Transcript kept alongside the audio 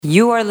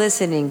You are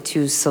listening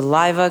to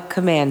Saliva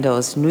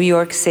Commandos, New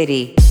York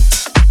City.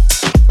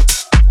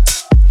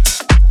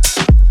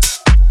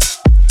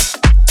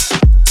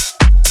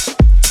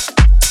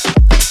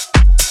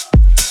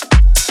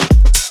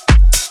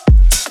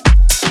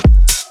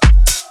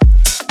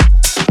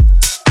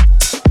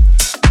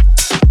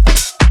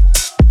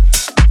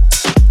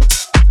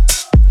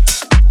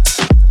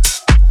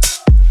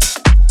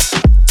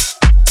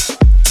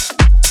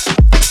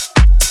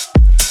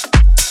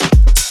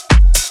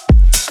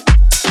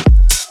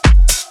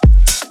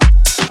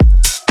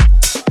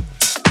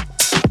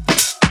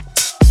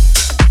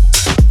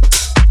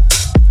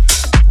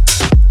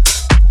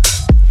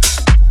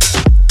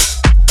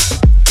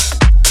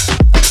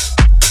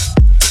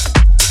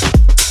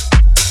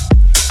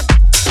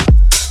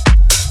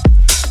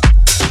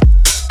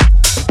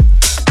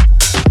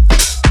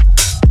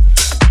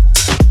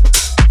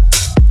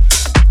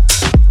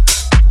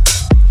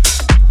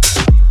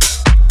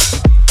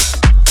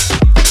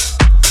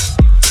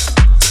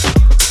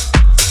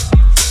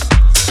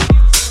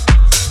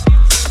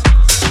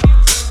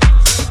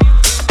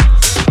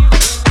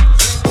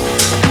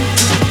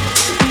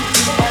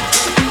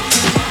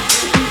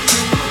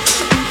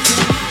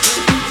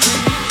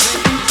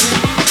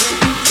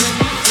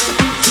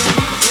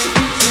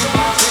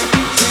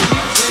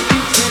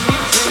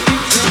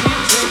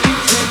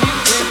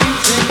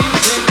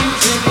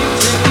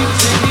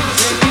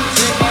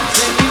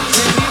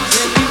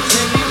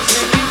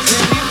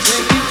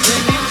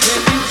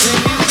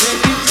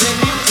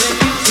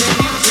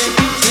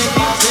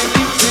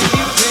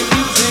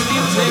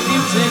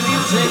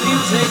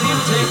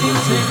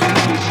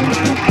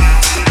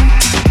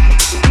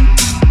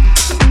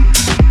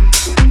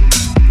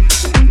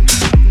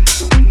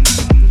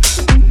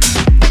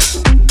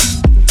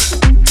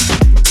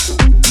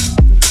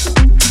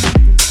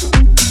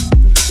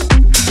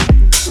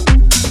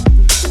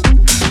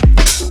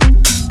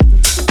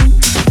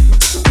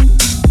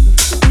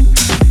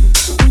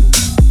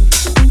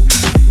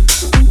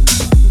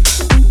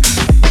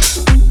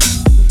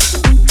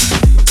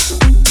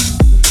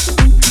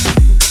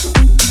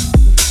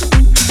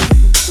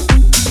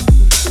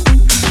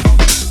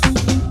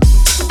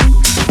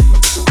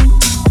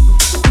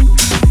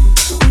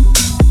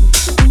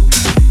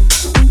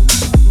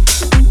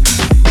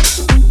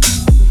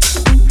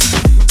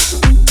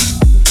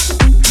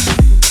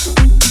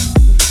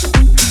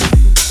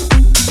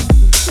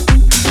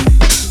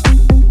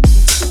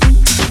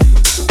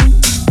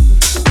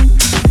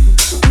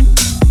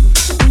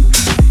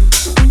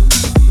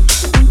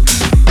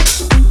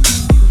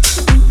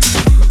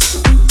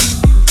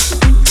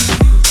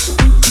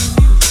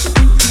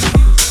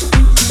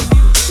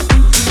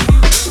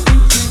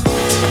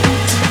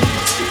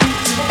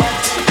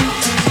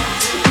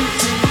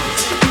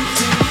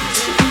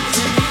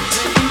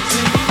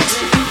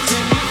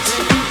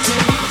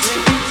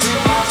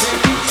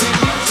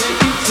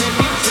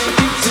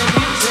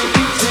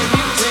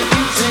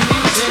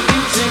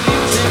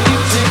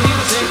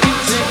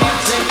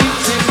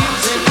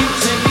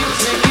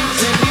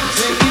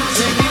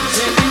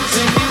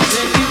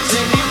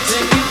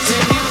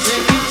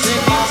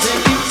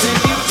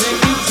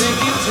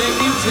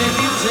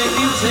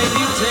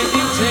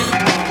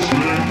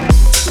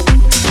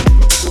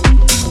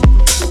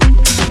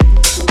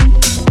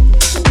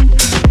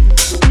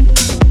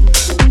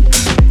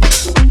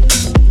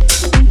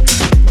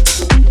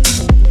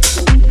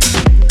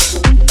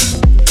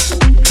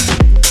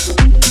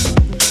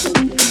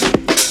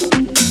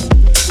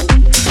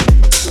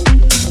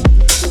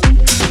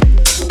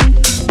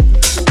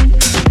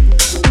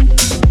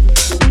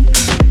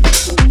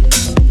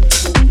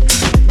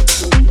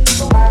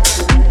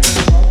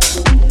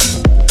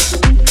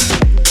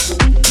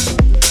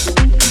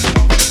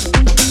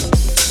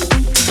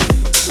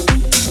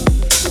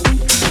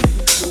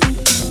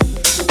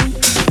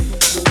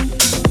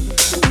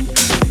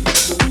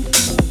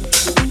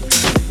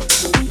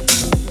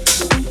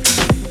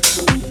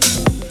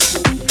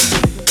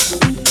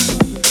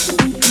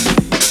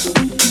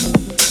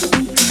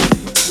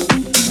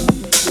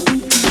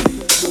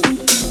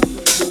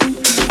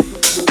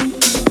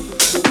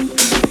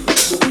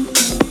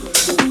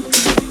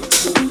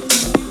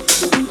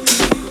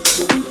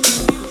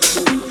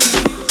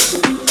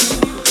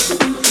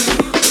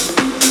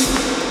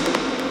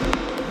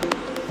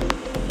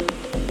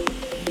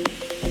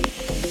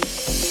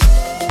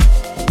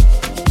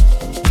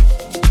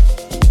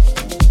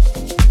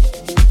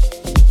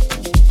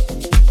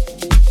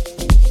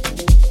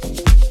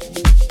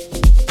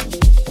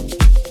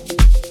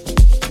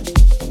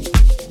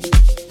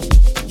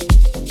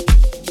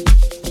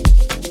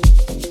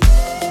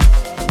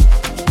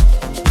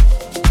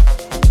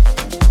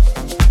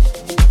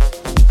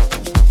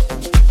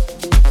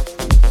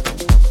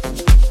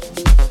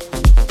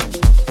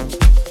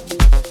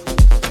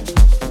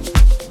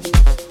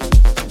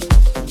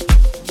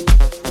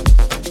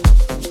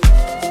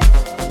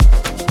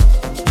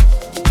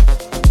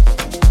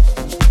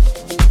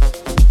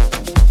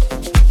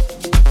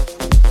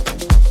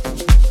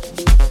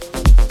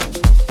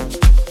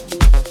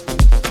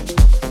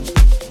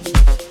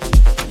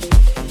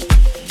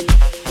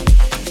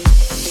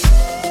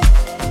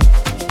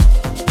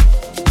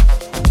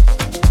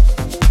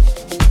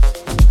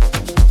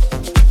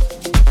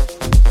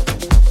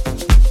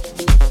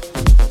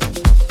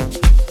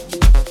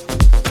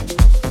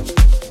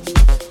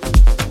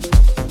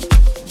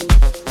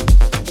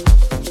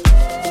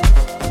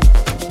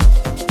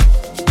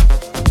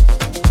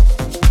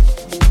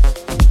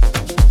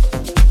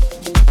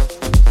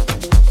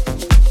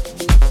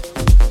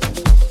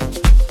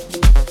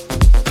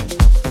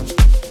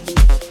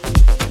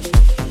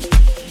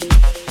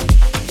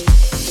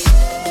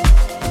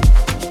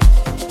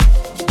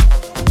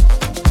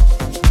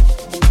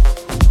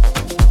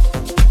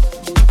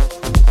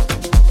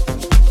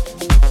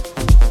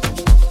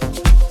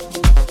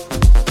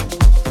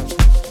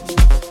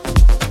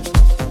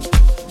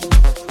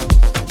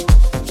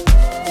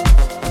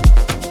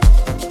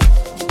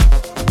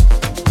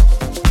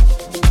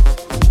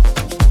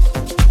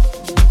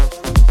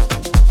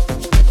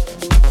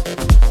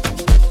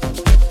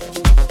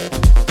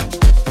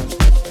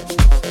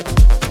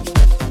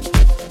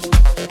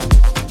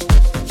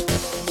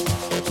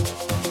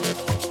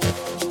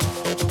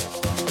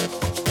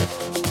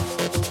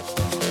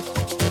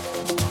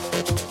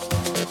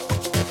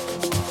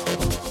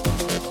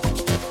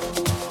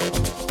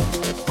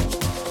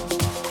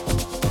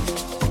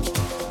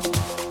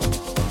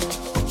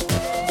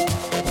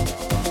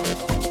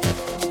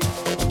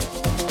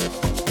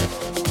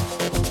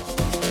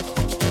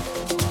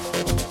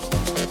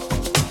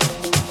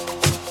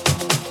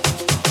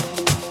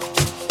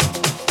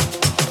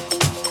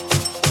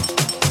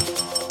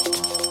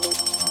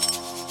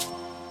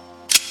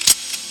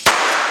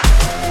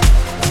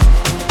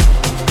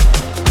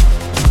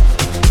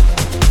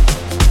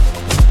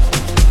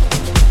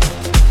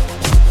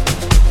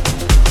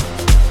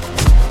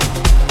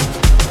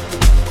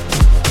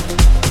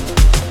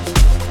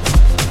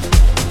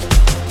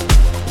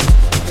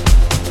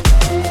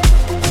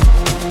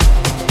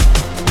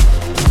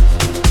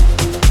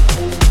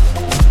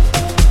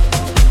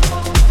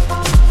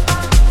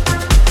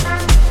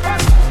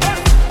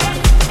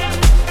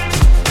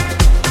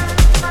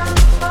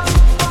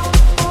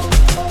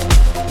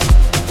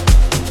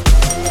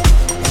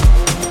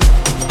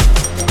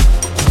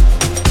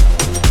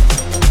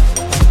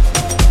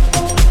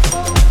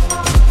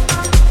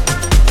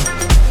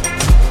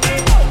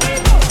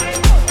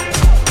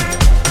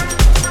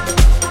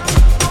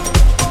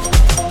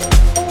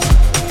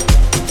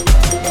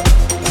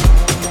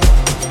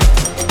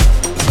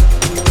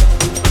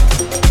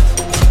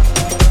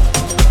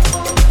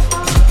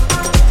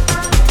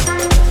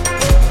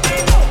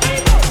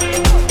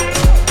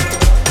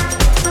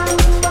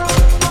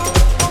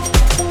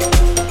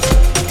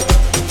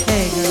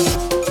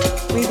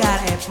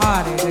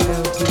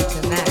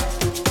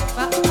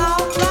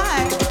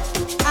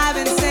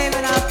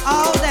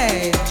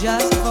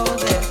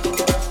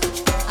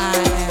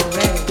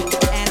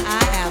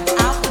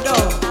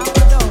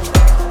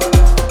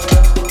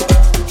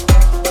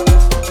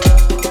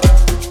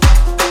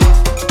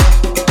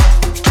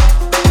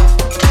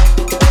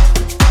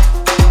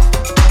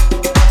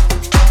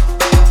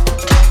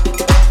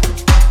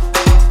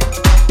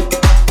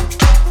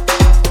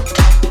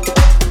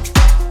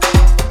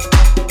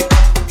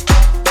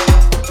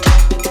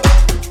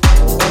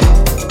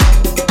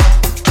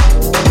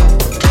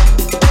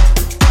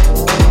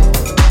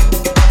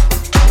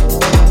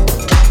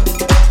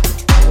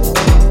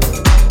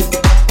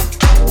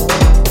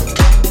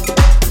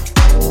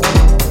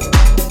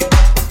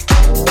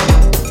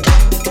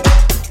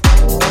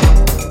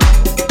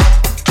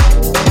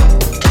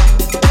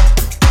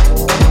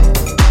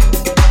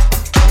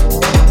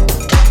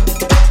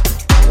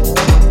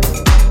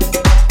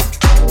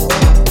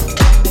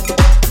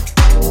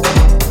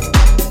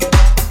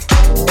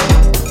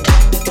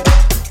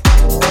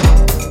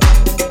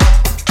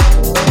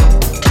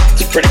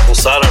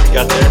 Sada, we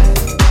got there.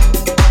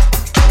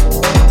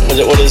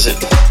 What is it?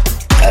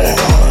 I don't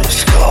know what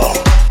it's called.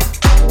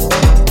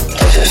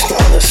 I just know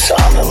the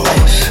sound it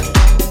makes.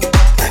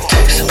 It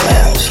takes a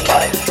man's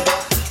life.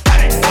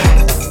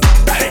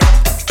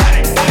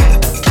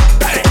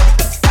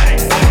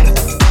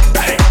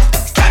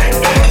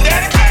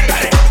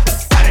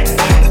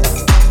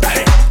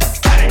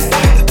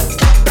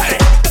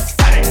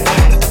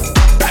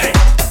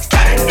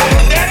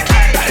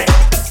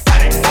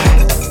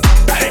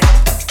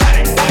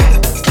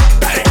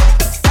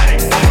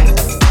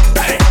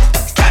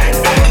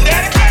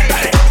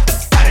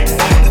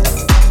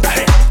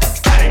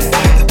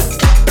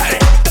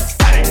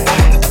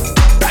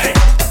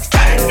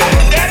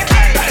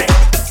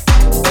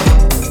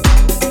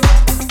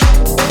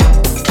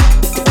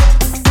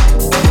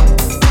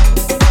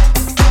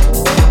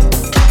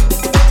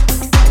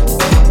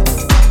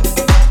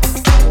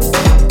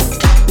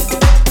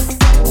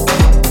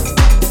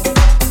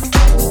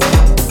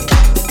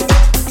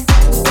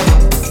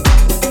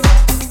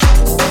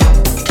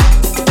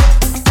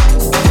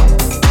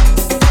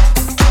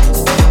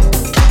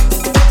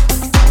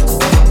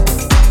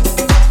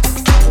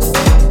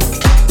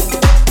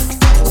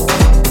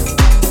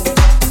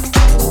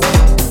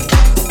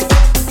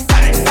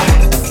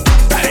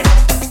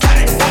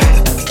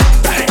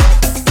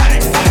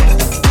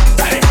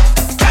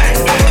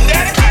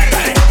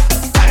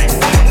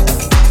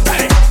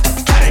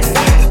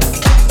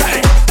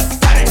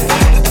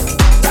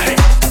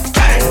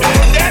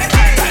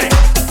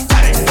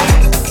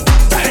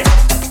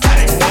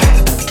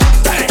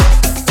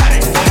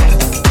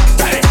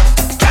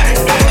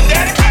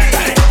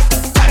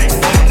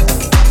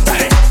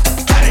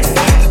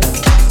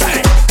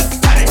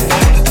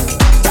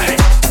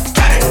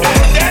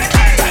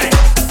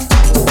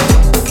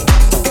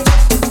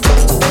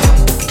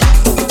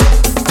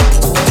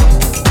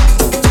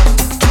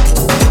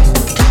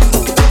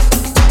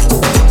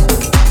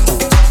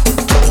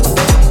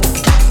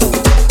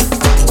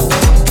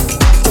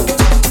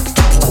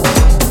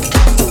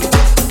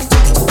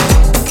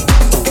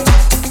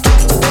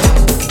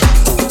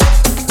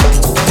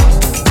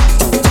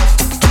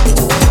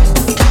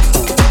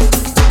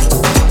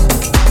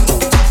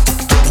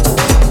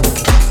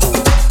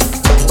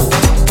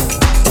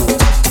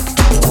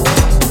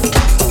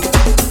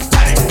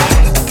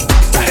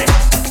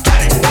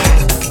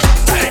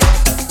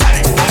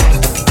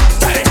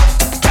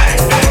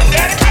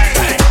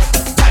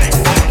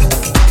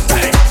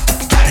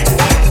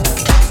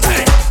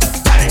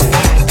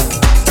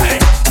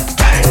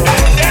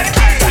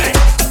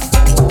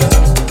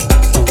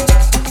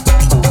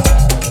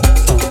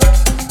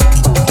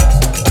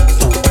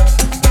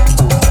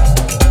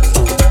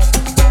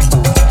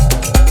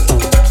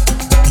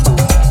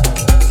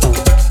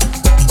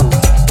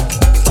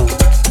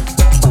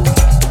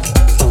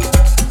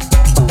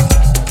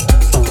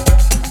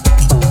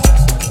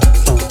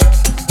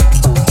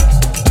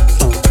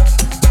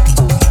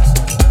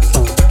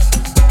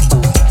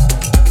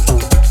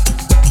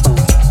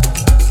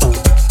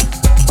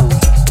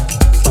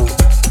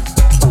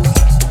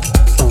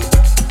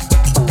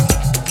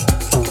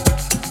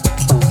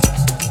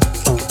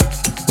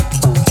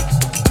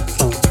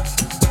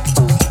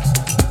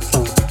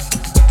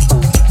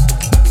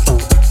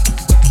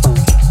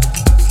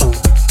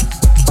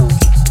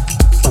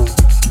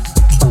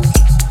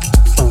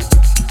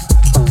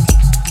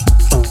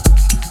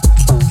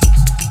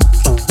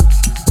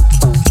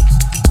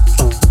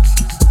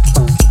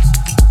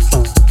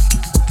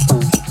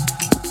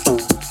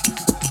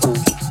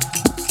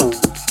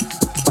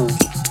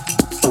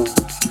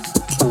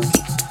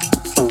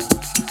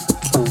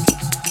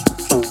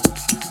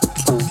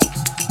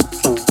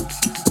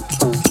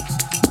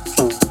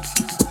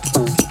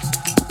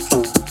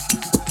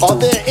 Are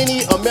there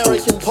any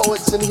American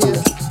poets in here?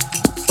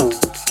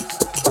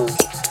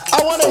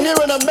 I want to hear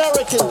an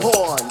American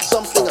poem,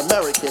 something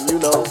American, you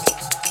know.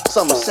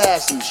 Some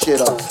sassy shit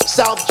up.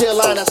 South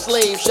Carolina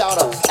slave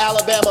shouter,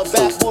 Alabama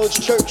backwoods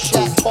church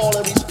shack call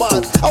and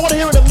response. I want to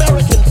hear an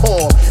American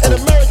poem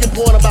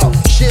about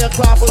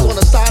sharecroppers on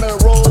the side of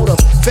the road, of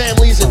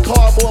families in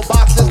cardboard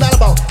boxes, not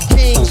about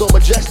kings or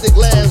majestic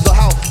lands or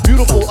how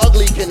beautiful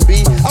ugly can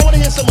be. I want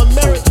to hear some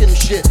American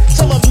shit,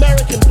 some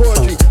American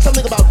poetry,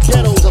 something about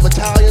ghettos of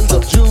Italians,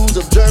 of Jews,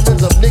 of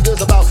Germans, of niggas,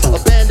 about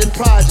abandoned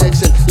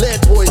projects and lead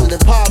poison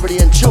and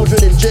poverty and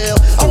children in jail.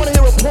 I want to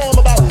hear a poem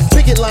about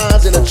picket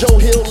lines and a Joe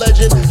Hill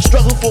legend,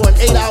 struggle for an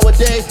 8-hour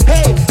day.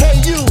 Hey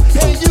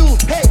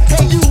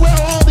you, where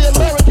are all the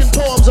American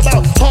poems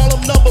about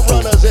Harlem number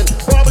runners and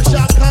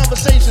barbershop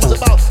conversations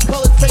about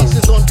colored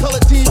faces on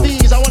colored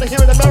TVs? I want to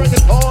hear an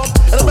American poem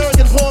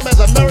as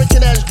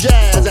American as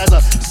jazz, as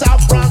a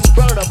South Bronx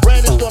burner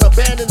brandished on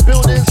abandoned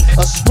buildings,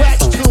 a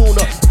scratch tune,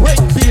 a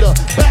break beater,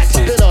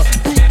 backspinner,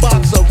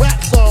 beatboxer, rap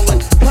song in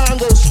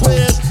Congo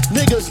squares,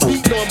 niggas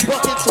beating on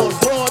buckets on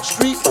Broad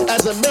Street,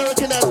 as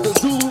American as the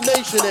Zulu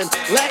Nation and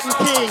Latin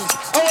Kings.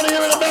 I want to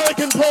hear an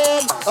American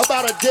poem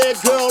about a dead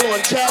girl on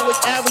Chadwick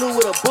Avenue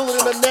with a bullet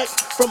in her neck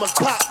from a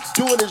cop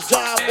doing his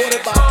job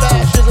ordered by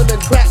fascism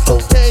and crack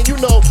cocaine. You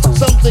know,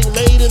 something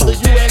made in the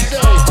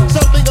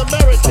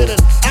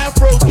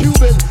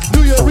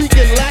Puerto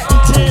Rican Latin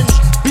tinge,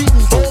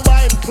 beating bomba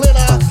and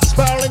plena,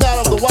 spiraling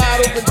out of the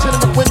wide open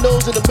tenement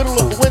windows in the middle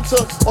of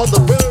winter on the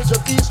verge of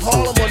East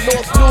Harlem or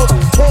North Newark.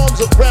 Forms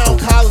of brown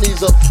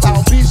colonies of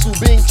Albizu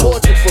being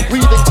tortured for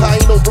breathing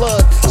Taino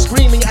blood,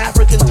 screaming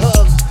African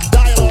tongues,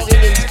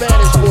 dialoguing in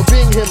Spanish for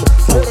being him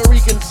Puerto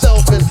Rican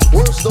self, and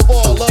worst of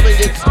all, loving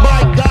it.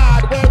 My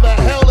God, where the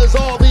hell is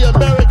all the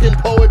American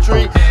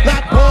poetry?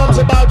 Not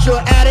poems about your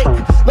attic,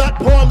 not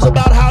poems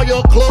about how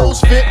your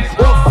clothes fit,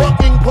 or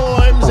fucking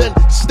poems and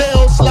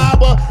stale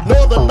slobber,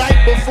 nor the night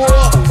before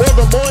or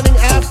the morning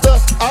after.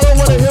 I don't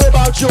want to hear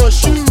about your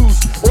shoes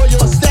or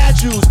your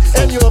statues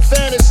and your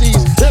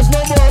fantasies. There's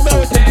no more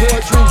American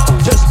poetry,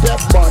 just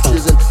death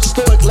marches and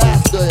stoic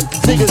laughter and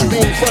niggas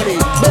being funny.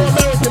 No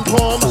American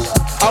poems.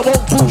 I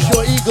won't boost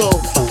your ego,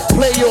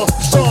 play your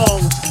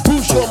songs,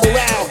 boost your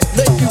morale,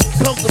 make you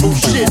comfortable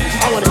shit.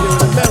 I want to hear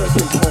an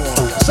American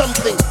poem,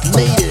 something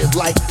native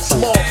like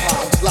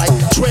smallpox, like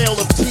Trail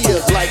of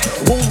Tears, like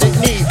Wounded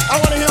Knee.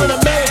 I want to hear an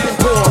American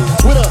poem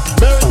with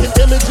American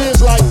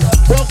images like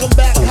Welcome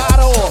Back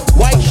Kotter or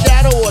White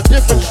Shadow or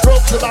different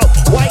strokes about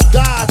white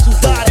gods who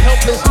guide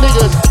helpless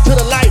niggas to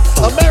the light.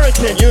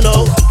 American, you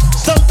know,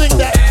 something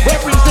that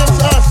represents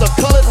us, a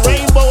colored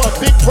rainbow, a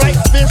big bright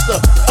fist,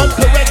 a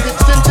uncorrected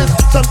sentence,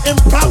 some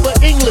improper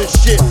English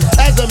shit.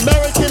 As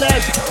American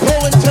as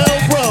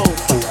COINTELPRO,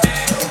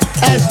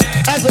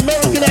 as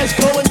American as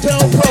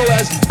COINTELPRO,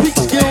 as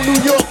Peekskill, New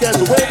York, as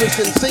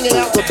Robeson singing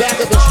out the back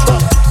of his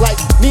truck, like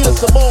Nina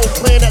Simone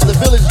playing at the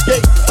Village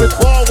Gate with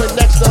Baldwin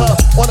next to her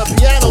on a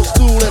piano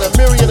stool and a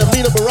Miriam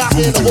Amina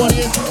Baraka in the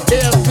audience,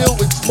 air filled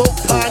with smoke,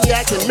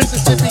 cognac, and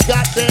Mississippi.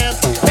 Goddamn,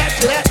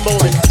 capture that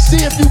moment.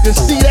 See if you can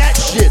see that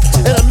shit.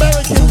 An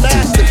American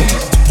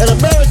masterpiece, an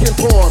American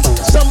poem,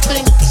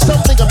 something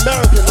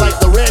American like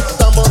the Red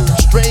Summer,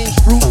 Strange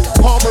Fruit,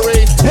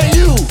 Palmerade. Hey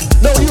you,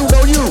 no you,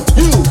 no you,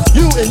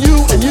 you and you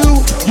and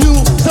you,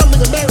 something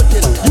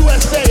American.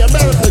 USA,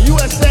 America,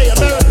 USA,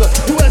 America,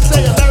 USA,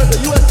 America,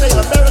 USA,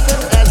 American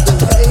as the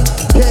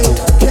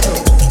KKK.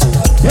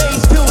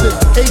 Hayes Tilden,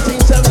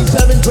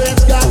 1877, Grant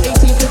Scott,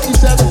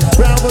 1857,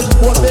 Brown versus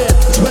Washington.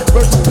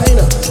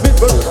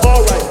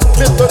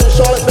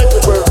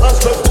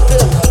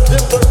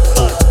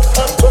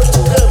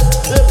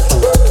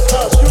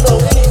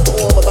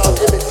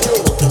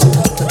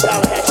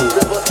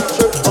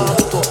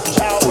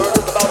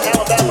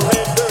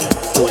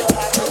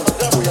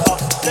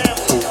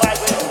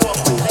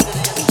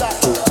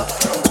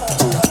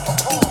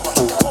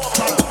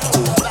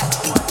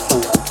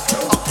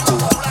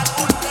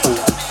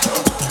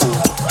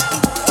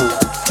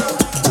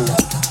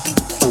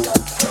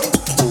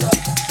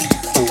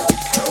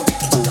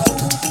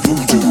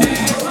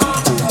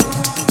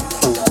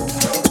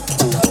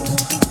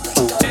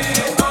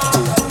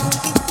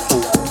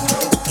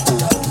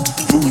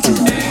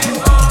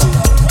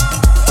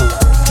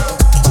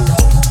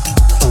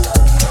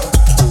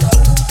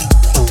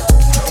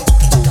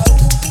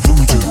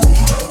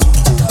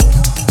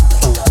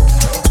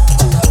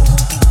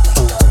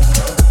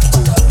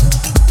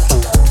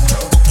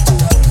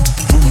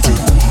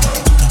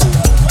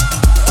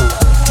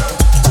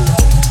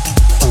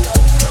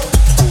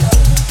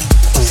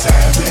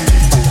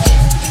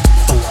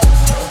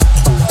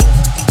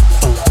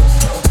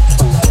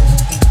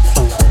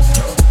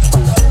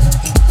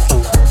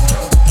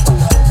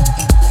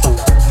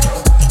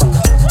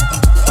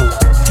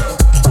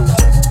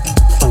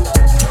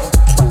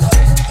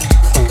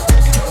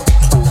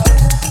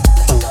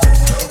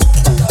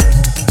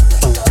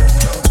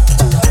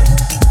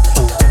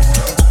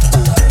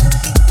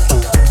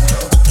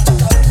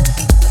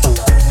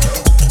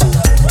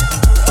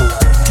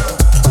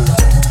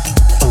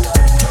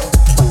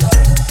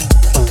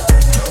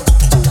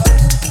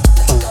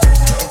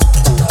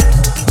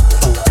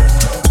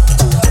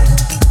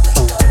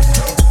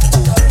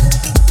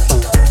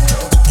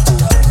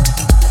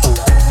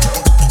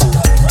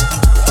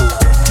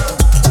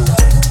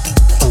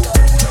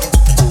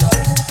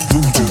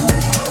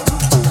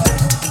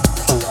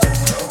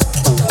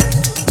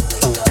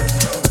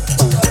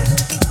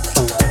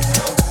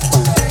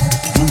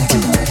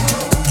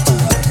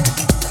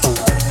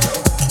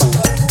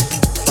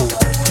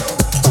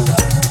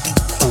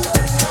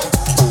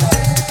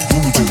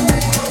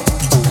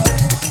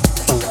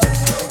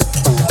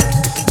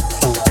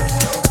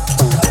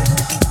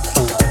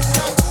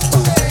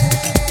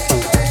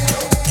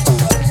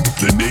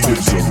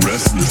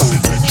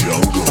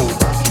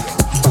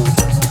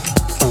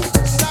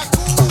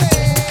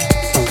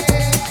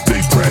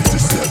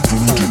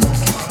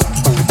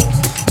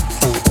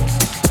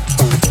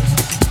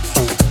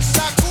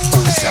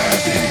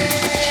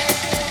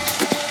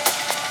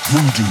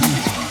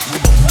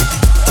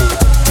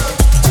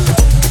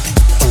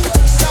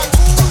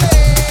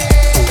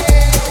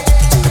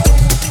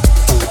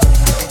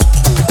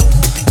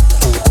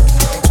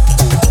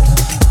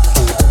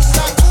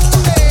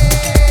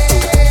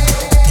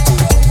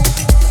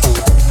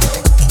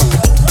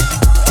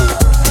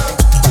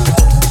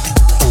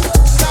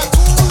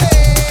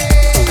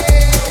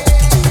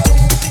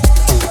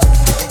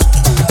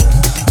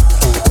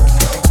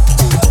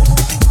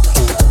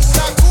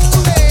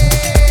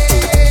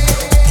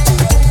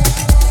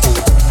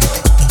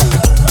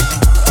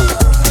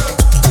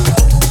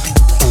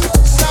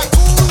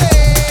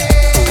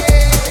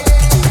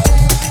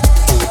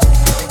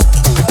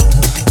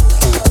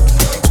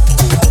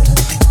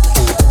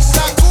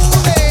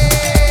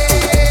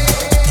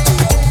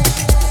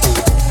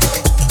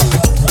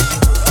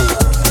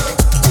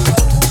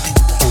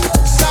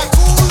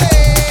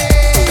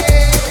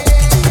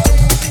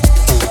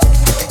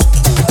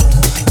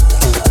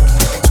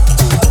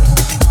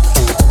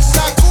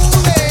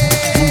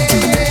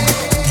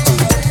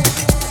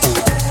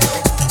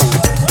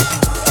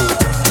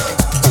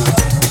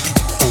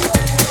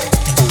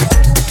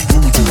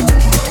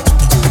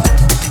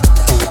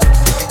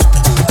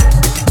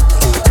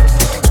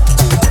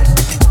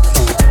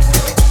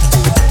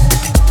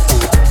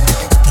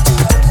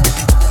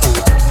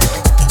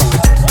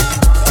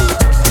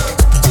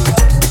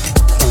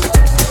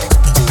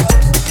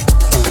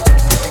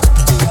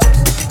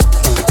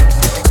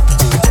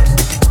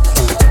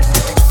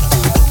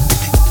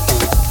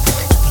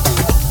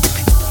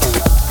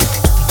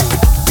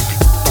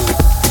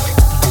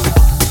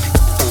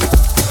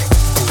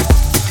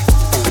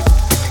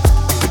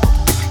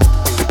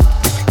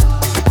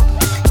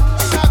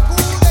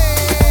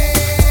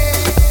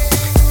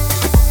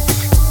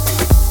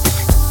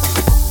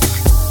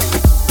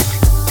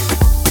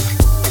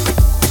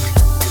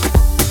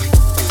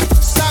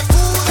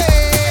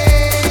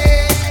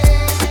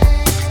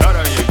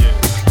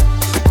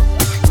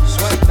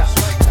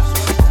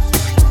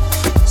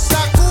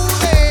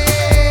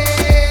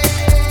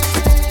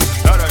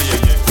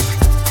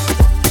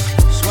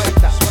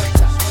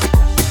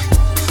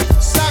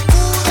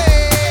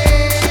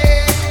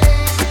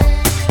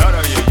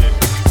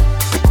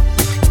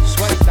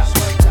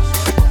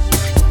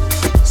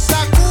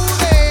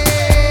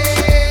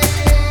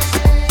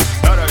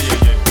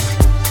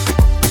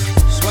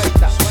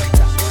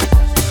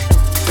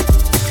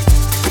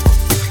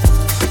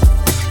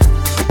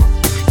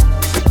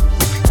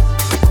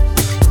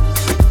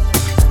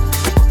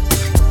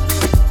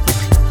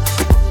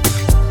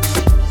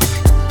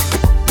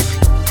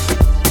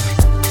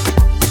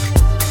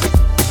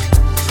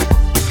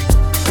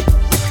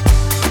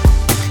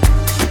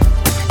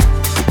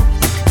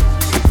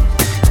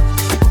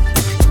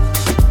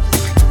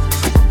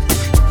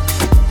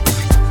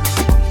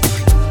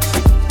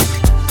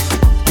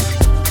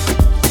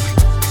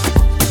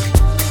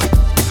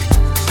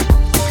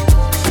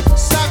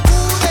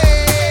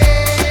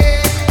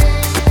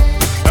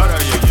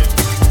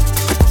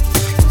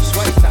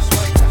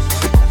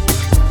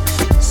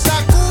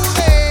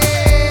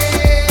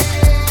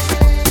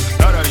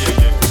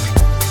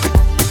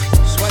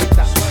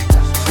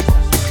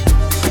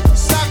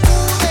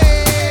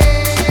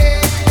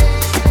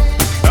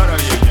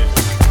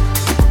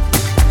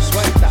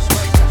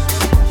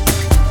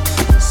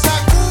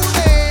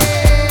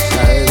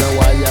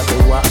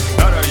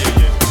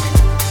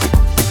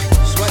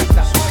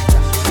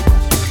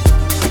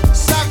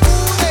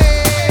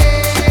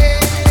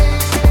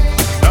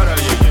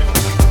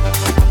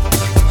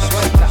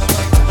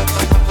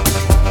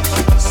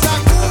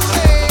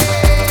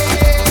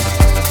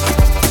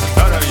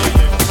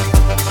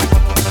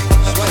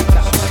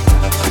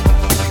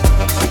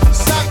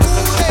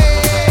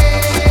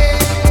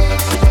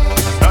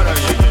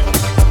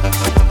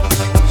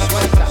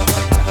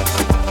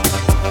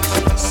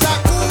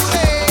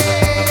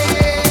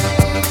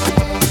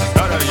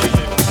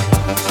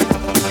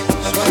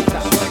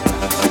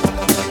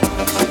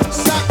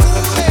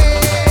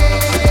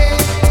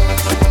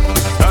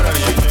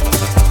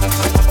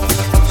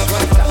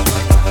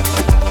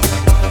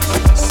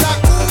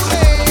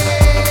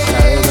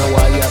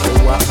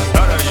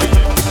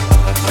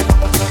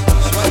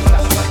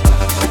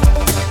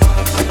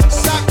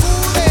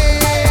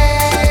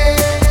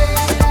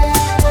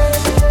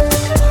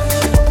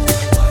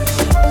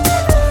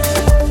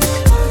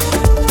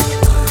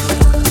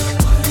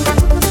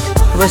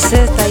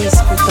 Você está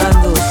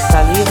escutando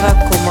Saliva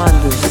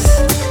Comandos.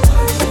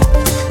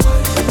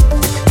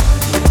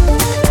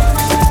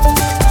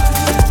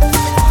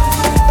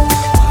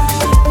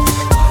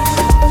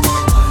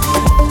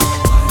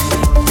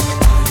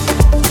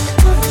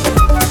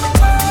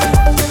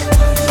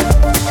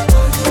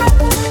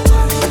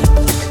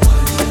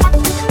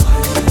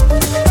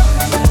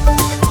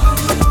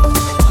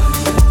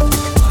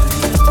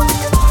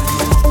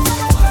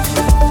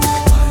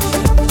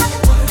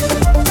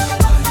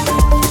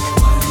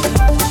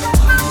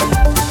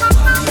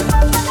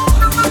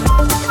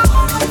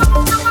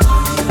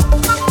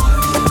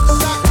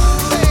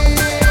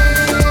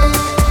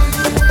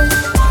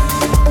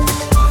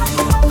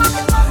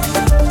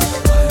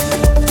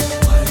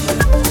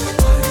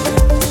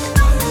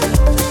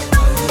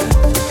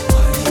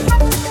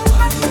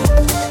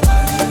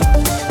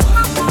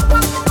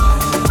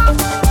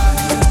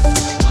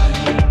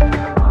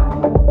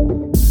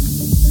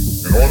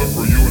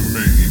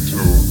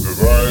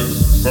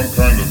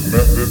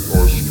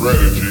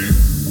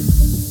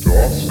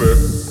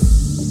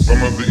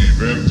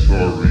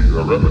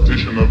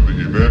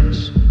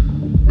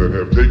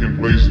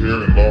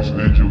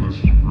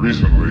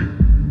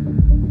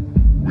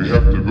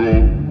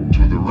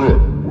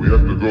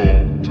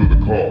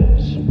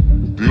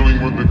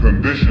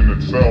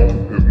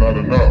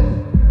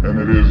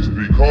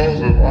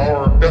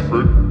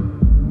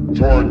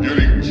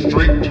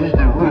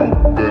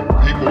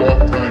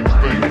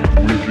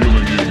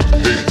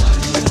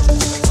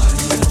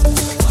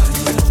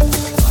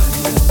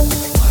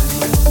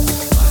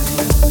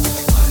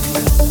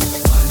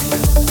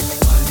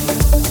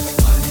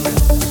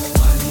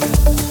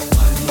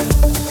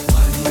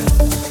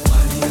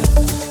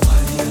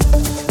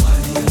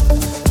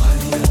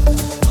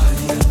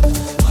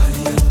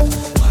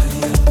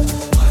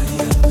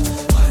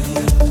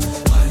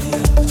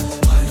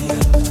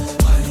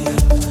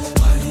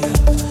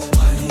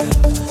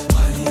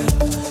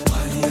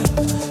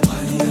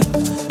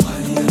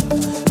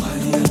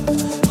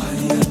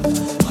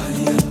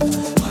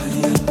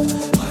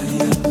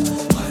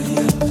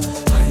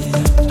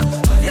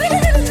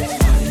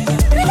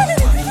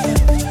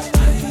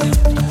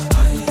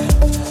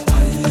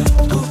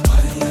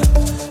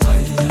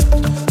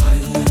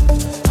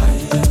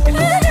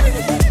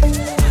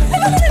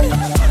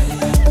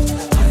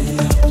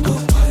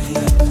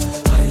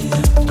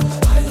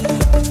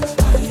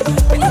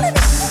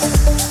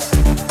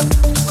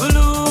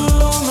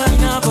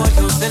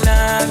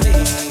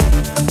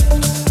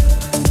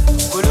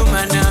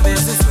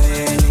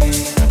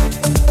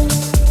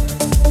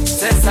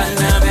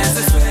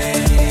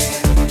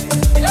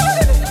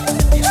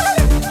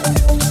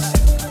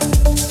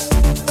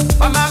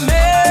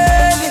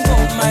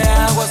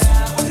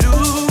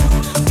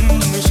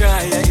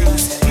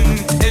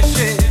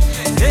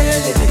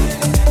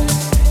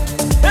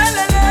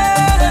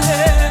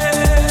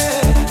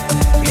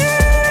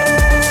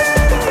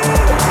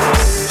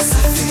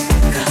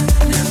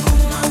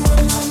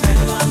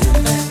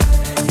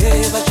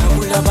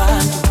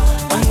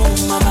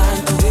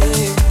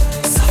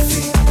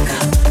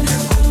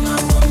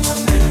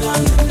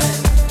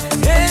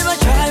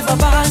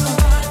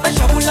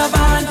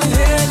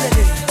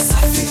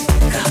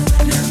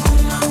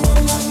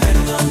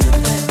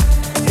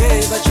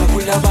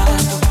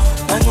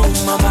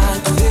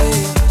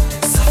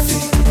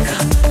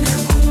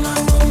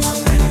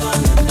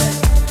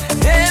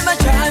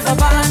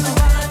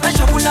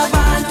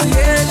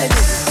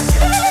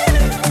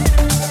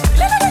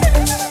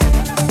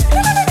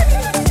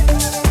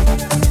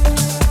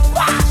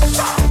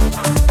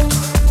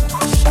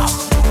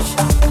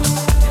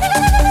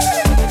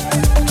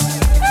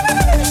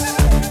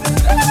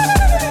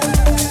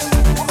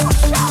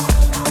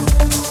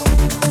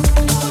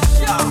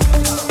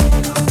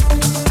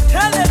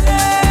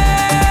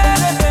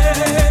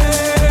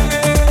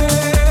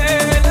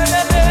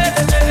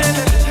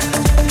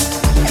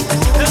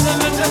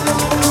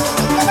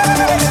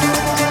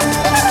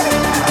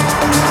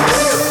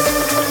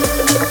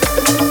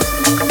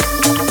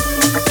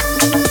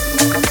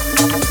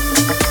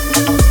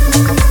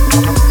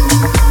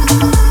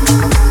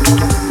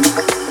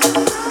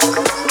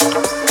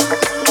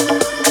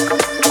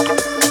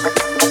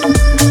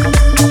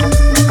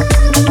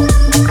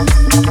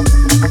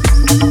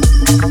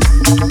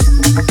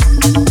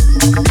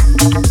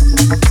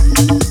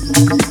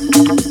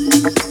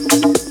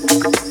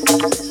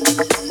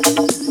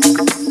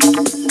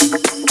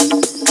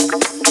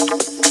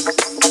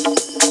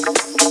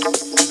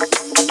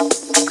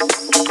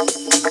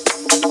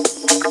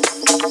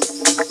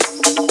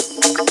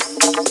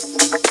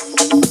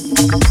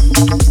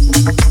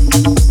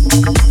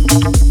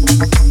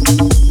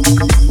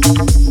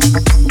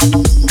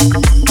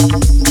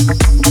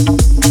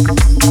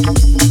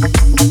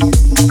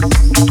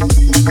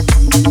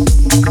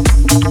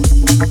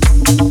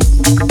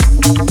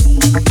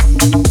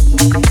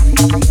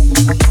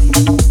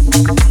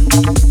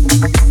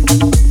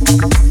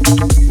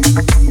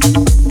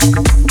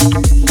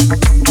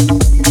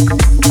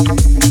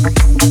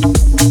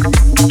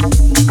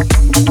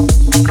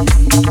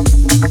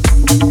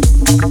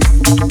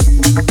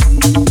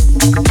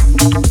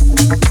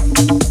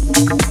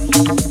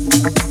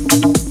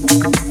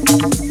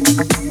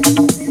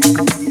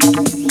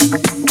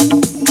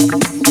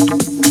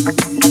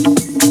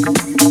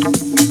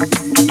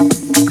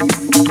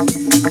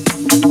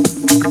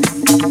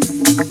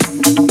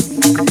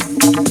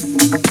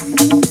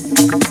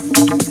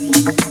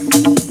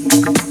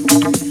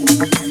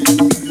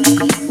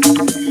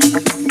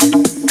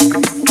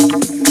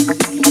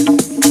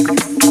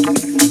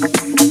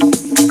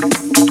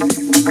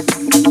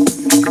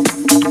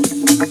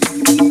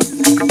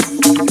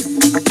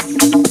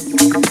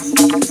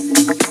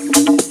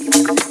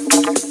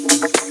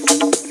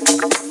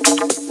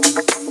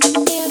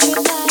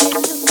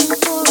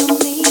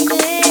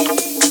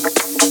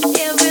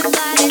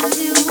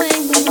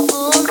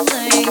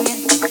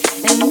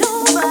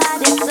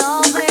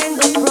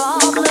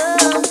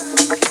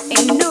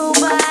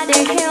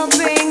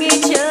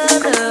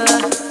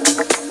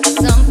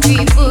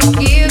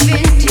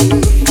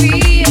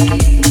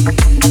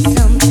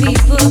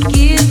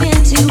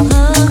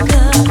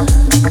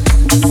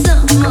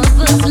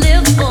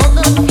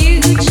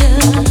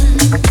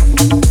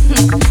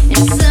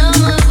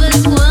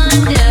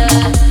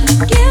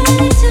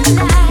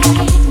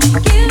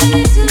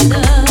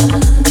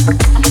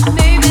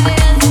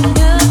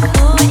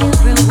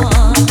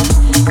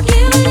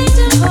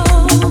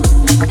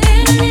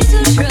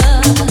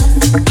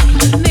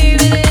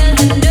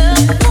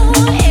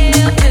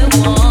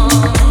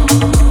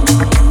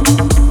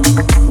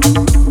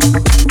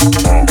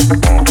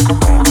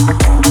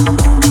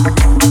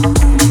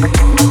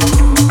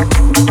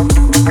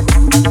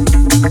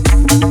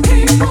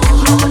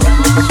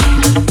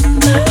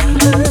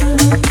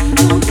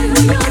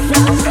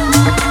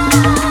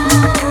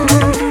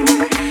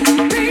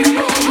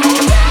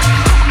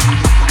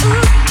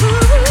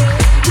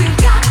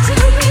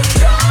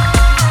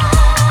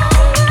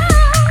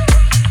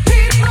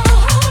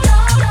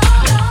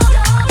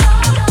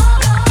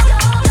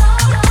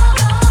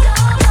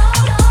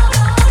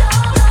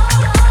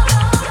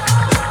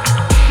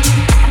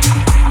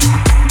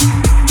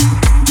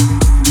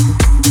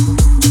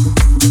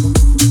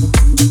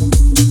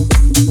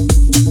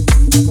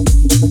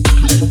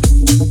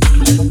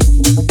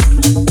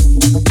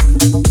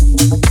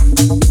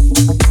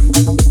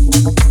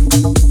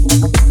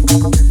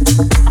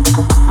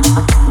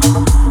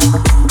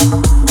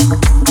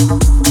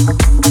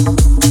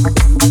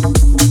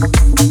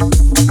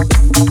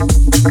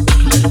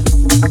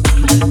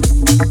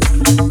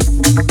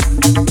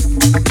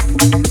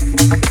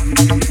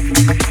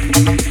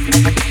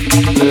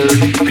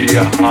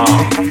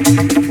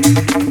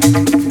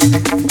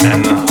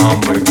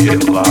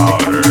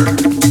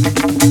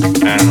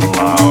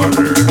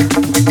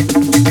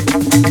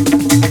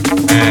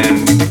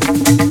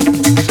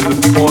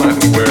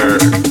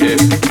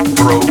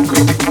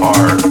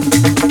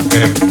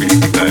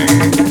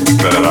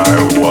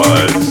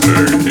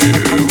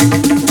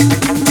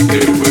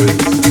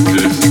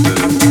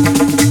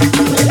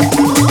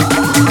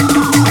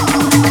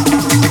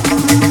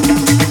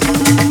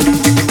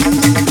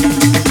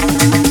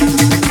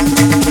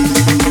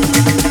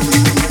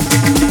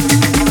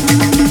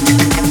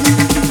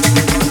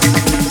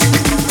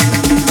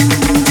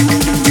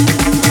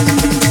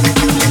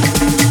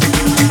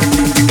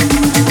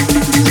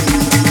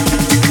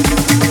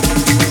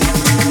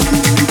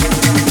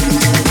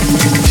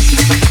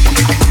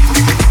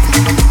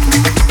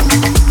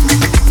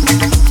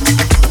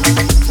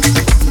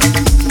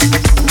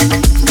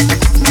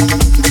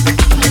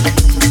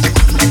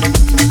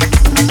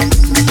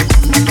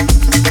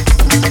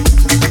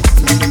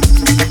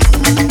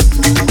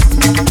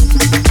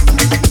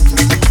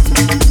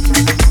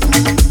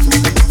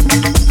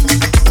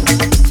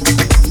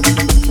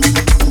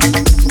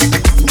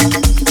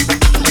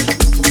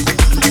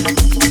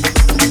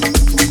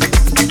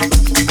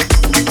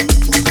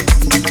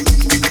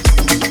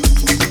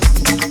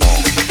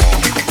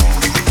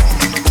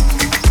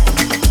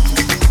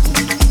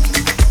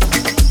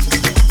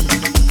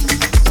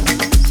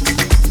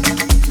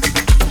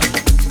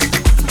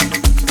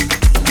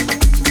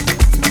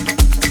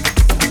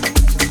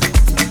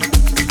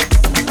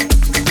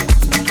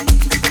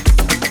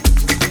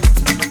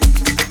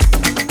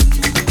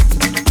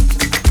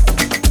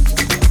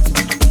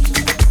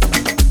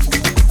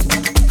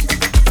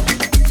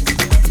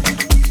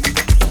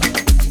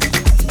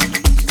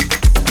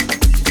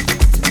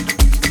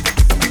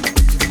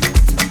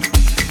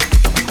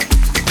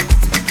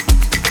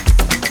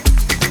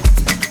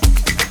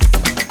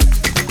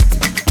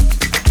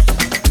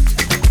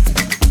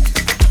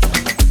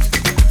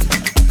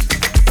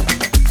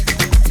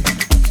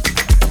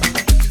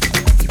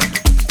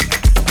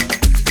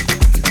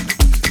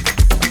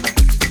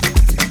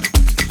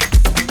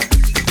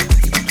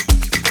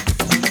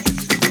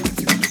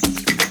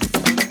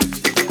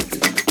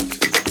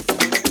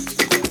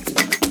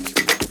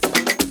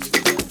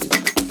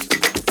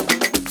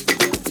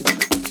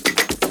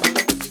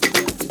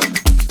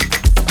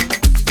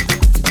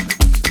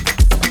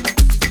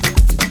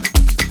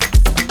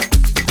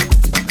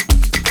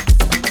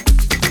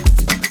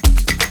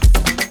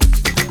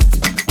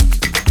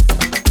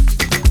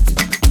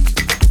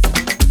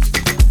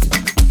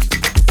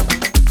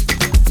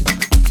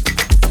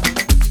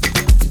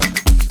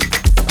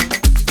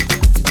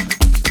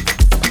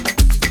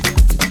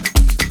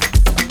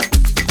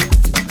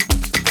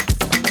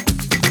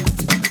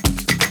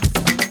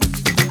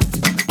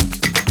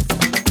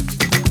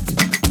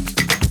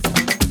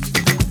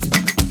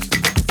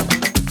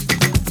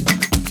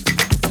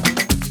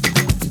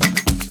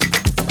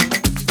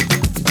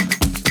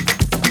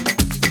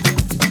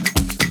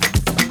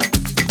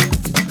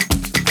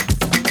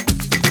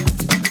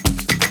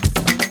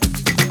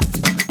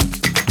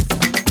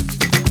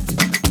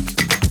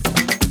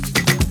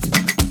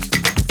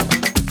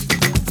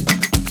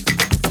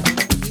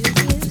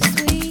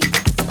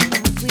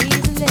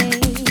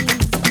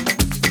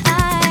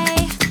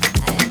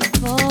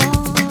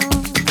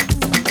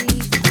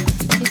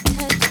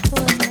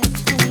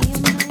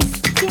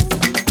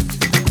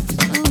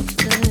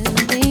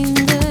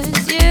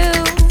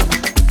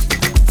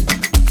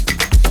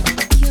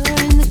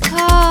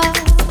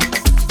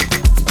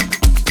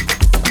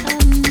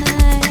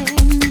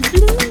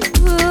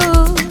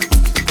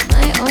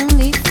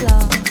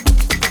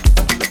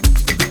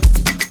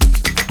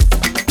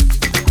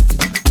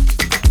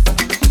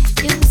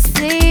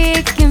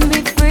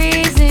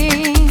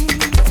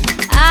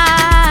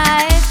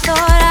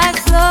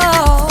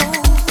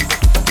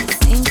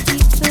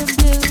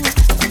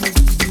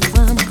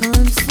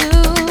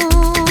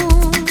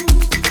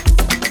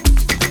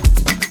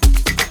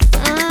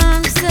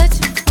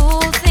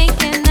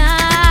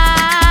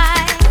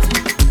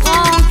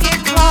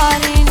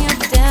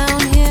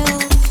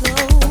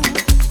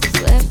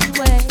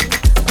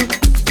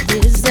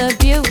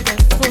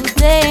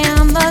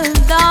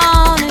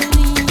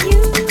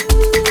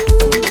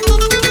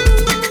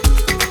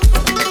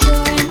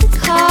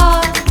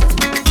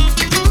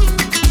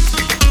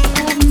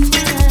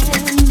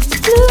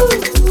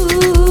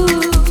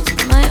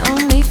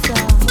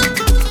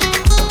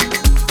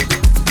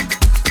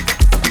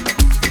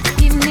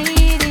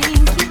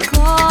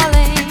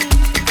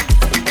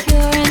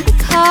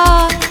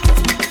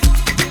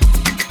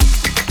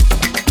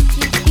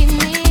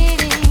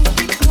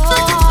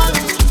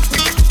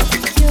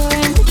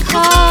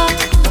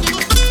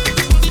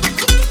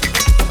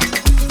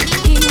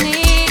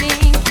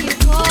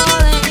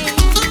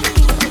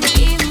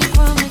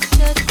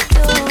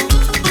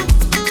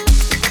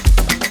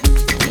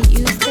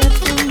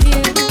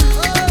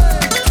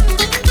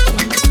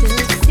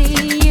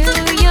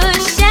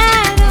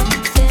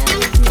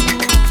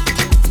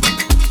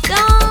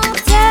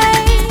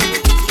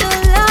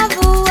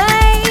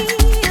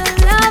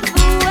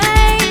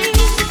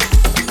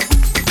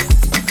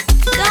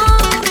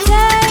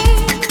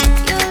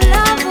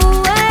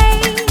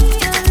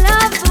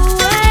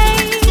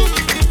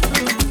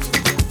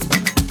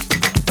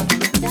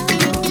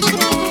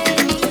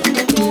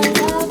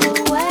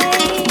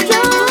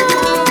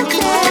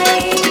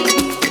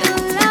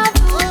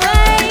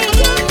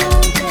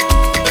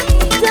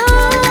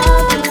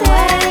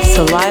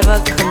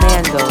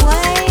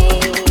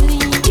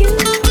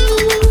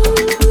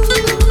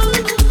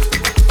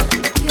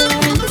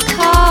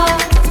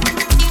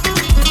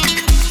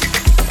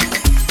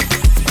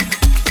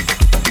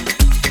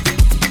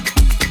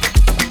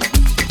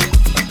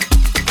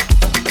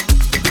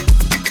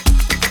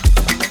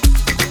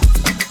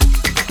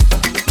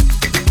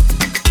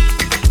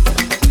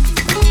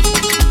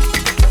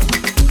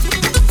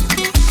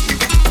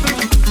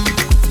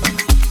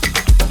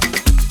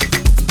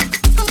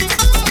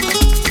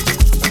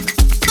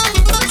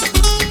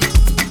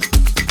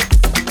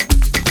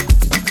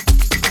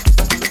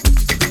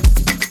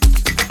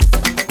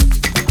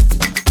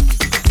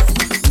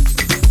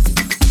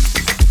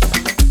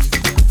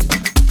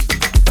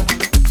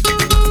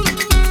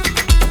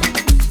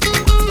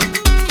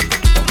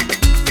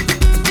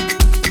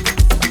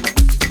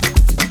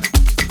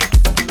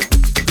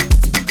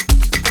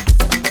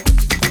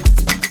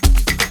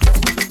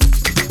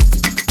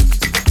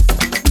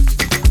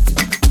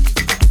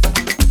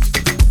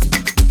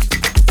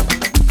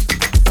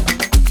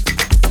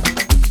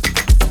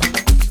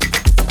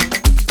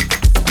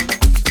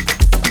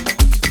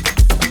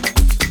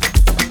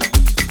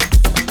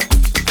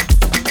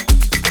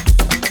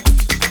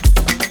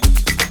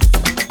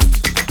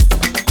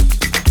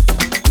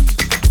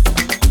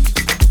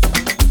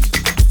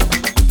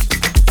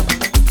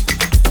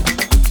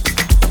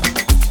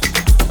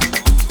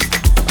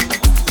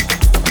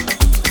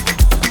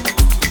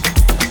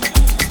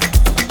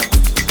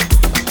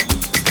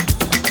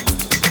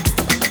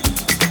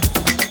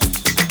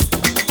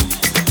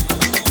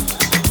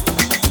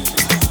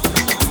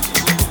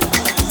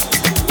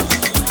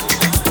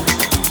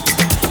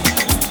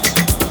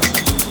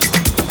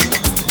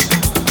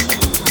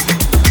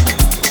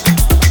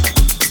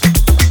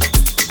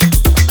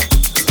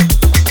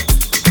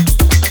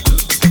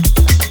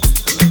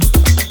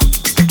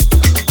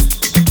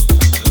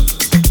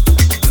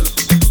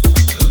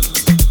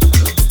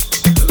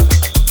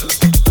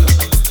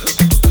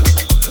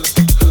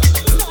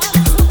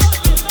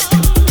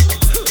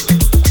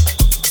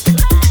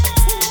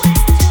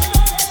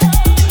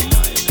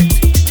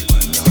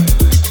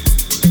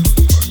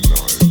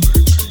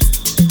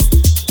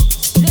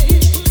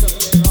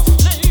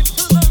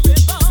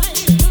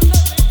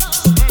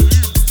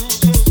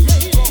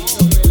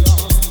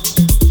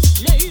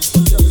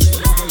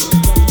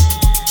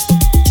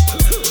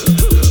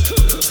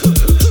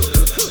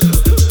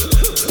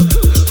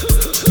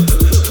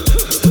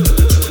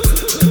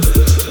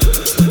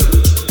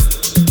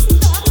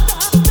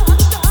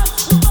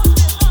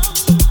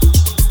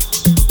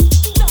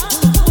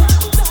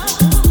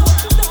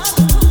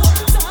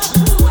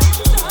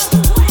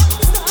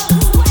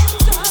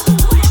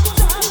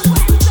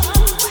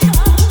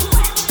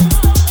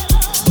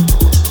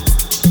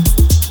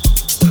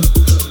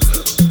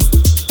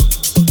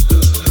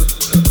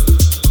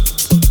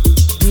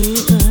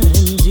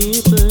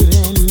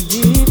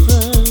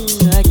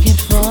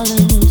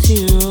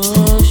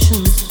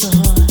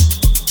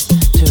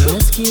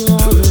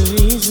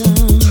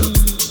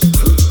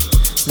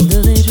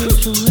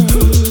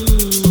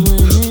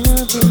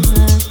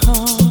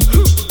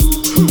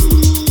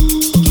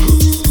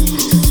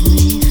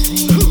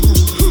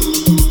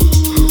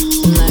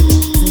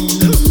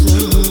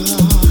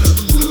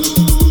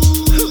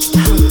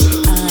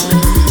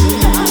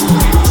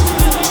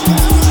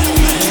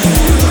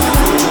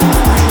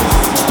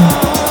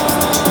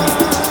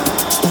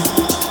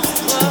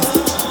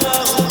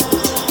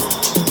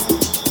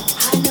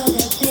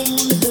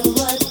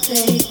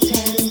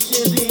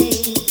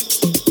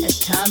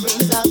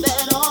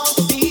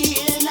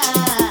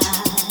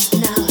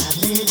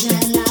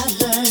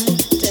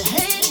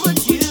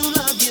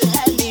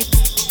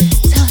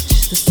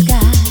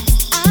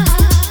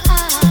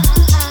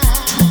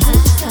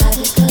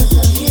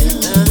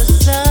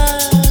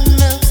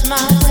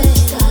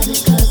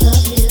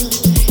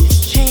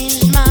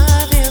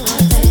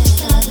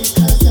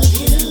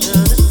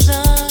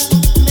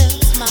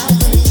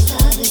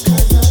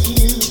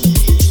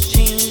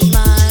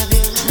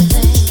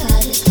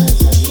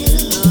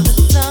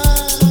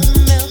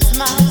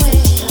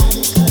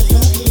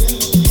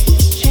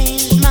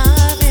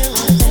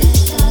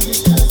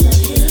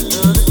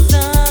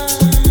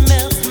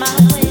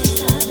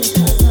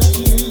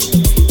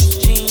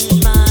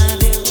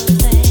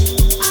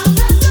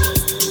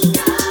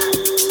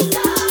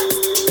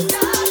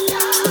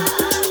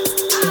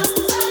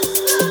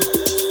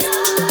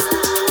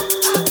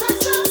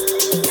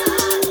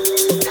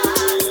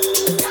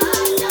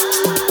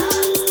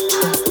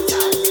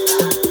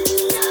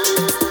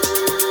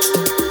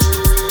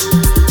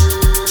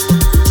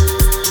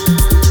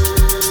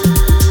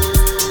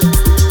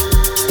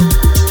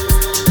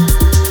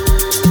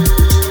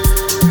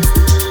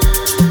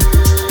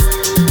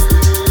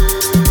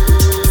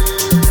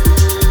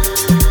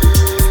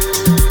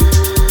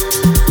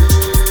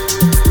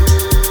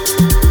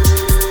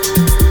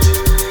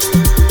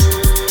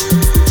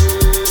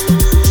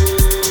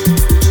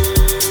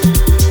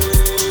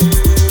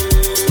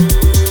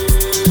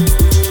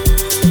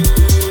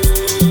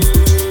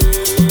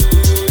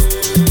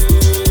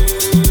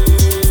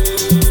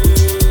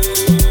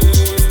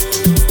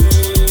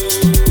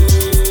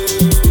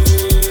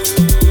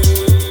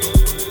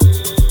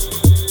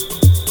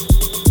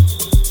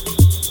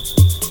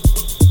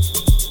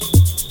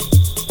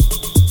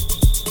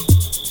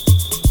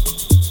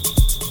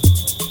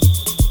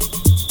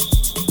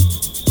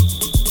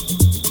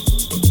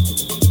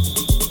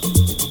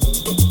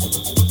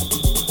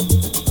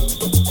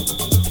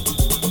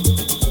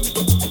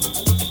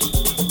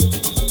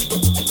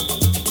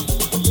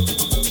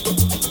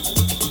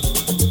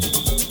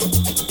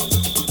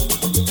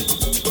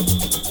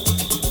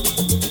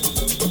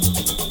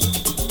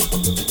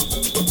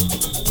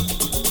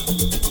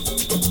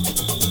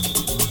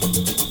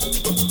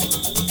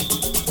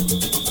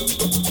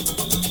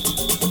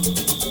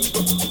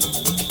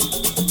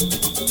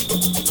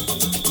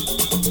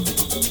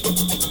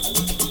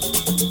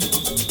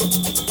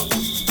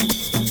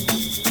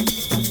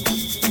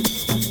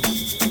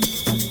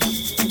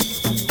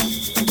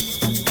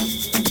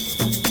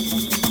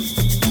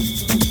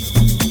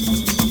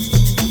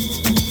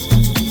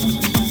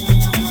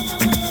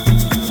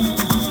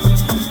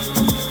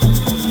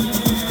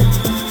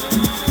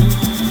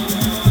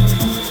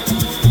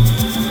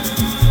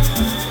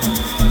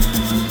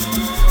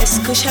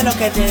 Escucha lo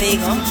que te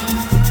digo.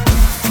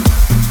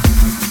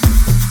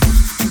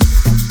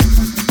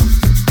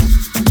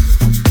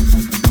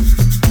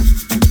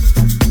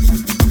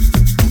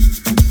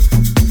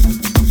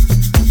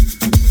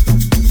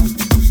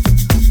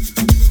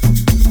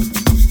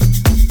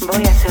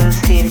 Voy a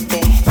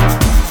seducirte.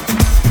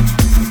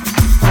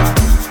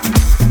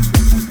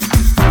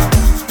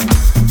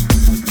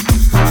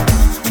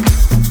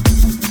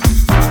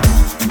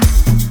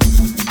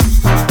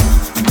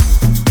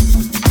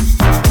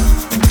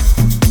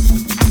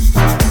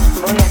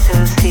 Voy a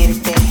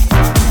seducirte.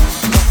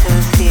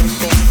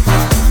 Seducirte.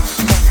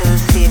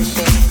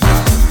 Seducirte.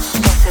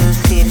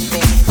 Seducirte.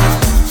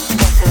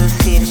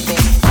 Seducirte.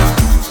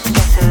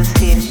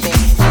 Seducirte.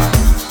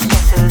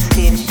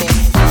 Seducirte.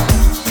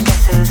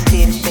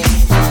 Seducirte.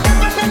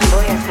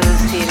 Voy a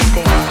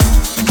seducirte.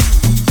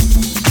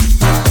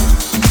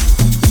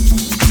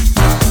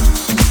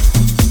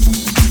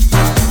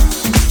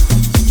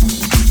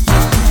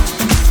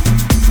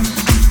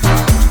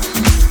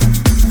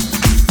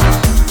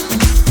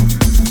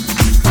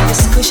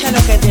 Escucha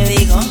lo que te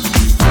digo.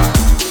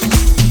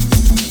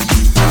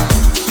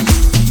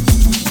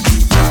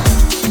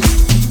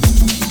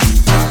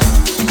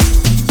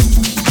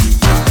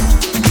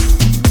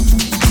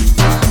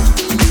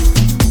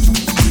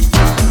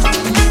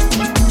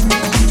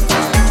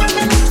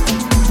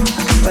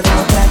 Para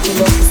mostrarte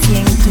lo que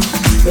siento,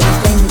 lo que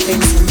está en mi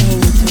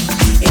pensamiento,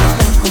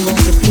 estar como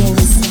que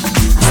pienso,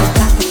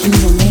 aceptarte aquí un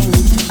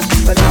momento.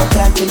 Para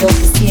mostrarte lo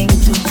que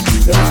siento,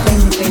 lo que está en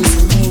mi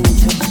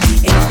pensamiento,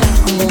 estar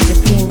como que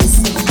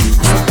pienso,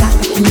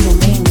 aceptarte aquí un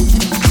momento.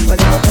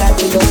 Para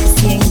mostrarte lo que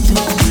siento,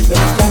 lo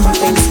que está en mi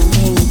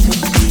pensamiento,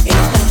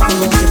 estar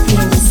como que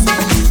pienso,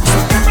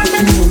 aceptarte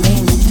aquí un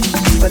momento.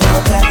 Para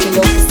mostrarte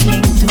lo que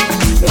siento,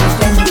 lo que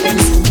está en mi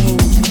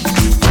pensamiento.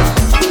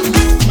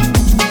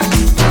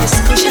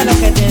 Escucha lo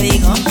que te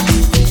digo.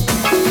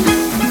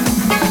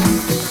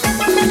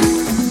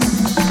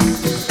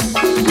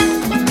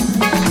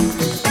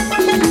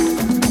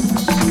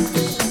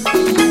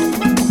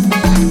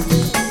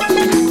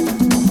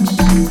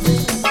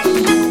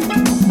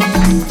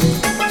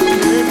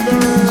 If there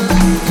is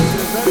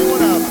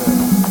anyone out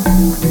there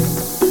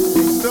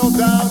who still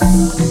doubts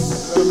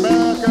that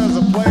America is a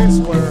place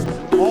where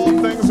all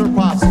things are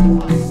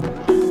possible,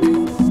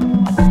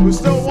 who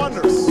still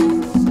wonders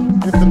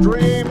if the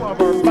dream of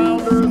our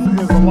founders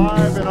is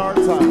alive in our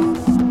time,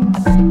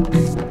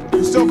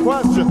 who still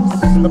questions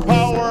the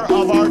power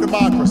of our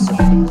democracy,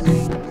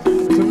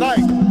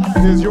 tonight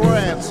is your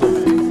answer.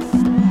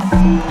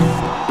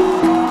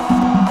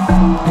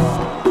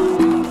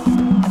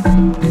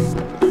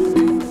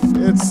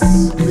 It's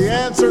the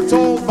answer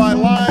told by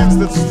lines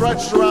that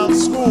stretched around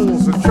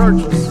schools and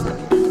churches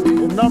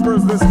in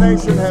numbers this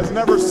nation has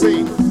never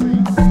seen.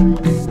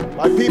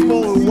 By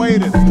people who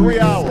waited 3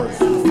 hours,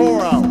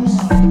 4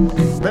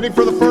 hours, many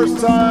for the first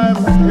time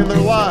in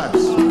their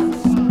lives,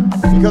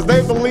 because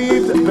they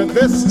believed that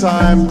this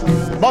time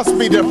must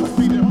be different,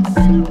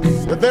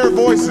 that their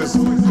voices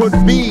could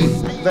be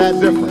that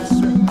difference.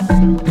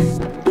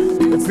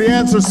 It's the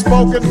answer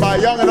spoken by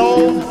young and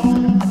old,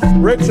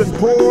 rich and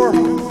poor,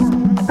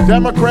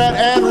 Democrat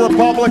and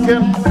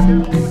Republican,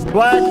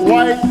 black,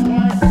 white,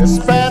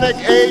 Hispanic,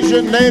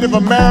 Asian, Native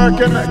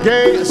American,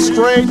 gay,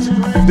 straight,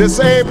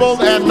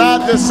 disabled and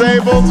not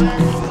disabled.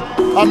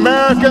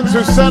 Americans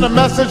who sent a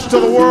message to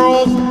the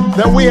world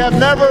that we have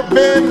never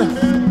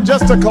been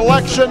just a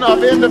collection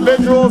of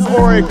individuals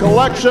or a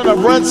collection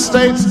of red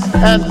states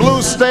and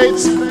blue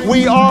states.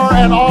 We are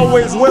and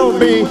always will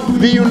be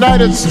the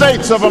United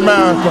States of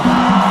America.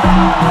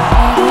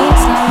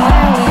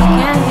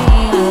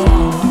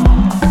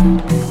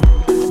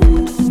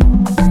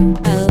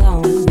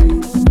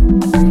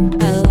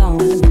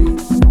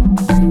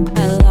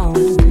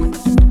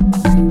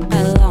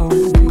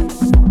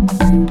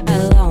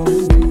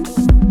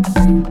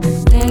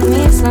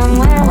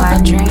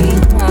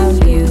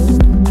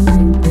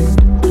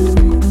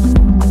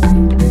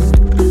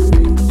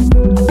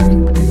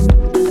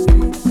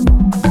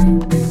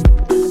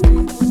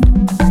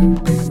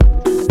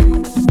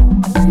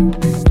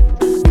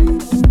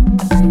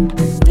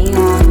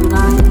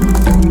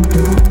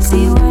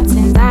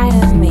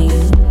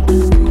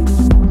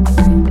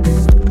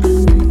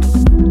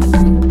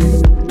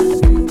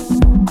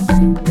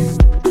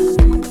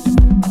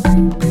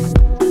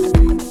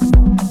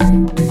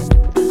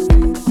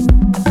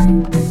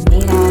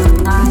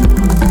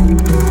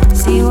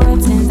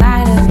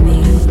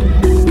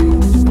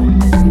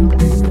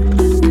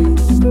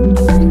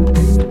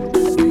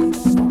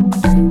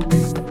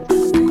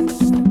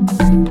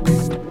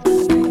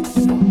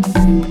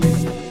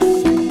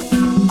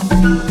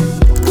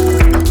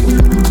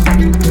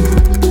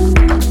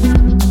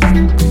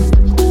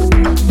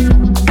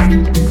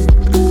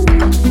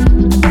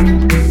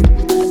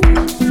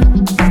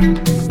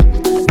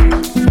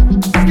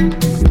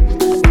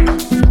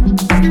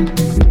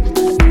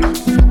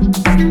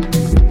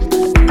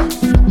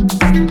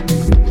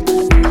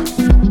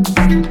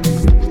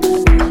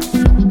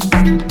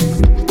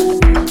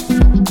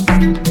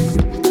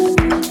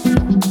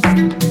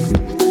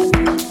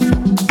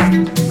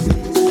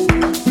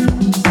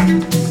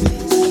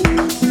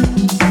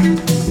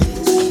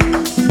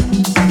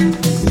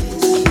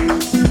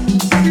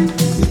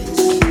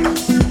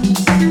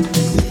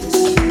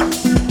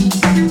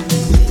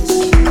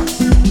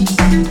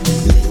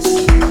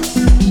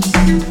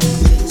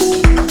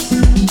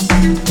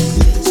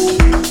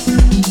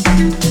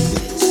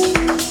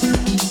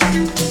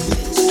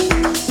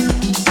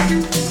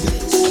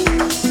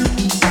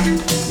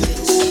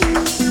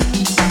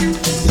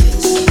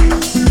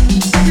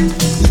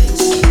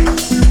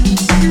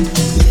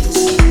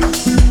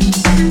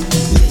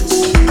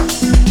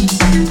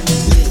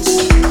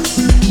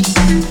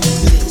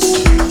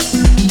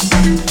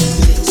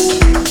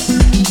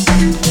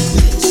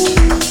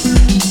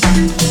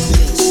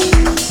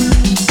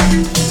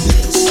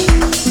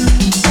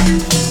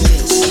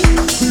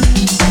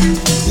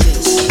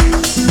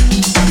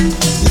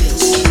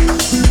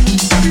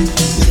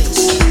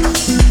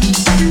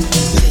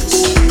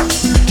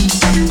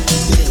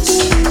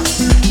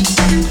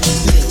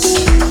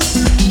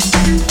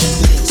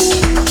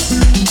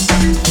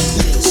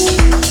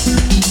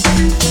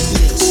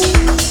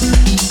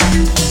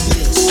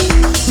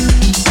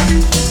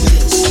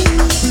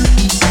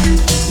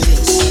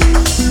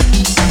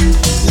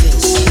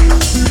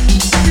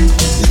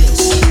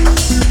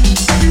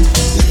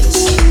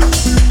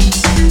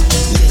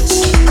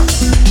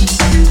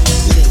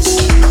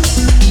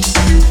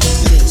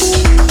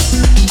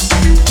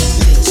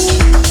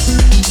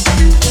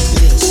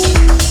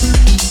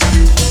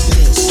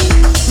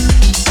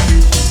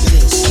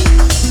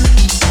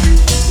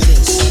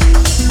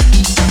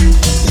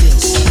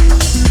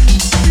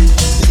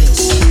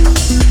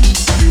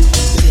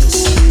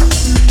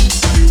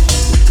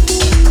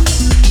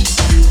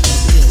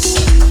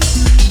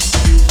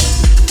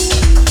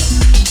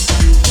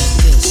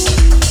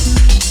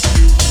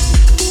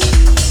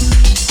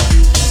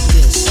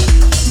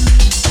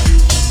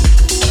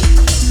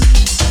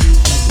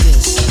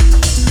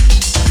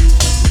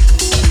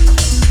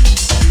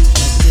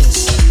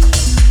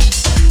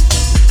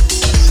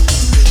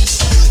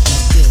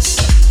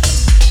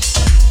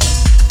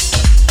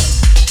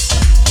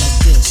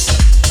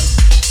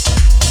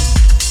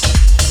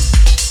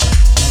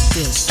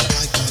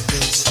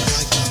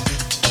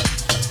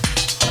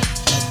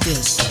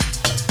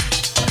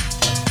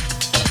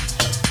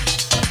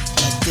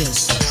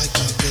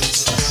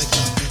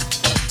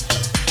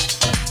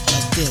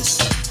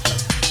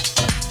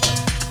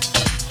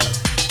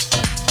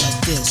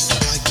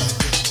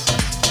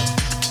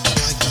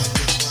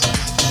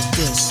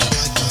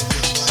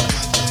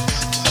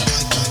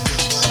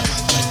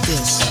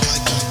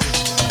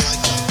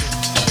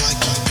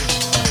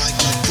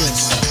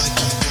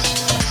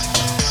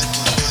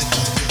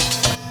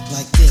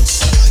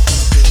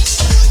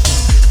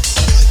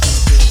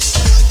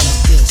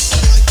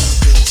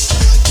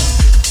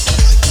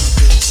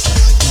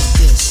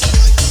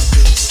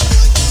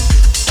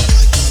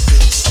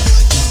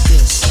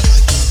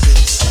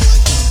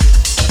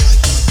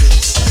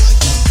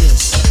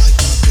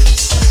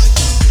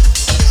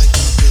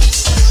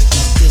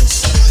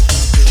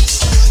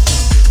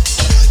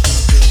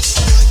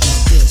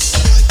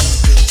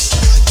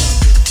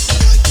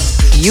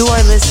 You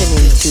are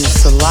listening to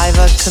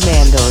Saliva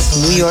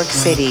Commandos, New York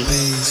City.